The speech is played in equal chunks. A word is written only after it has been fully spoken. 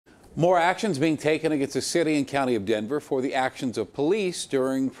More actions being taken against the city and county of Denver for the actions of police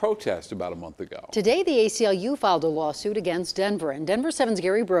during protest about a month ago. Today, the ACLU filed a lawsuit against Denver, and Denver 7's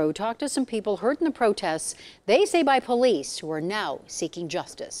Gary Broad talked to some people hurt in the protests, they say by police, who are now seeking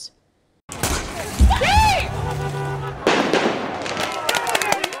justice.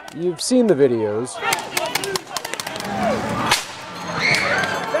 You've seen the videos.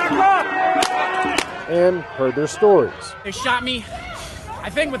 And heard their stories. They shot me, I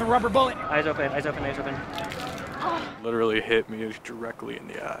think, with a rubber bullet. Eyes open, eyes open, eyes open. Literally hit me directly in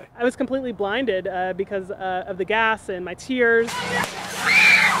the eye. I was completely blinded because of the gas and my tears.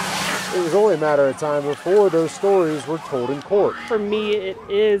 It was only a matter of time before those stories were told in court. For me, it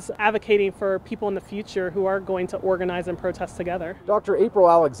is advocating for people in the future who are going to organize and protest together. Dr.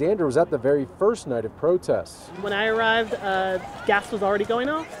 April Alexander was at the very first night of protests. When I arrived, gas was already going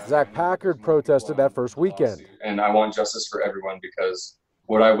off. Zach Packard protested that first weekend. And I want justice for everyone because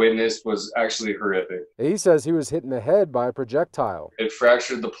what I witnessed was actually horrific. He says he was hit in the head by a projectile. It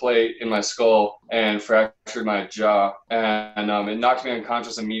fractured the plate in my skull and fractured my jaw, and it knocked me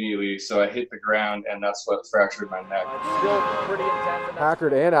unconscious immediately, so I hit the ground, and that's what fractured my neck.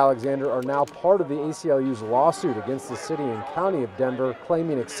 Packard and Alexander are now part of the ACLU's lawsuit against the city and county of Denver,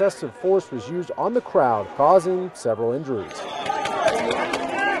 claiming excessive force was used on the crowd, causing several injuries.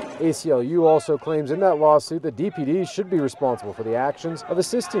 ACLU also claims in that lawsuit that DPD should be responsible for the actions of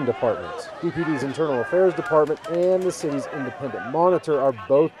assisting departments. DPD's Internal Affairs Department and the city's independent monitor are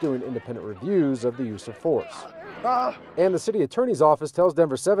both doing independent reviews of the use of force. And the city attorney's office tells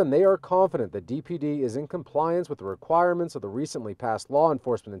Denver 7 they are confident that DPD is in compliance with the requirements of the recently passed Law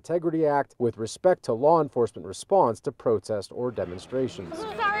Enforcement Integrity Act with respect to law enforcement response to protest or demonstrations.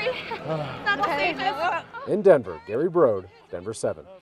 Sorry. Not the safest. In Denver, Gary Broad, Denver 7.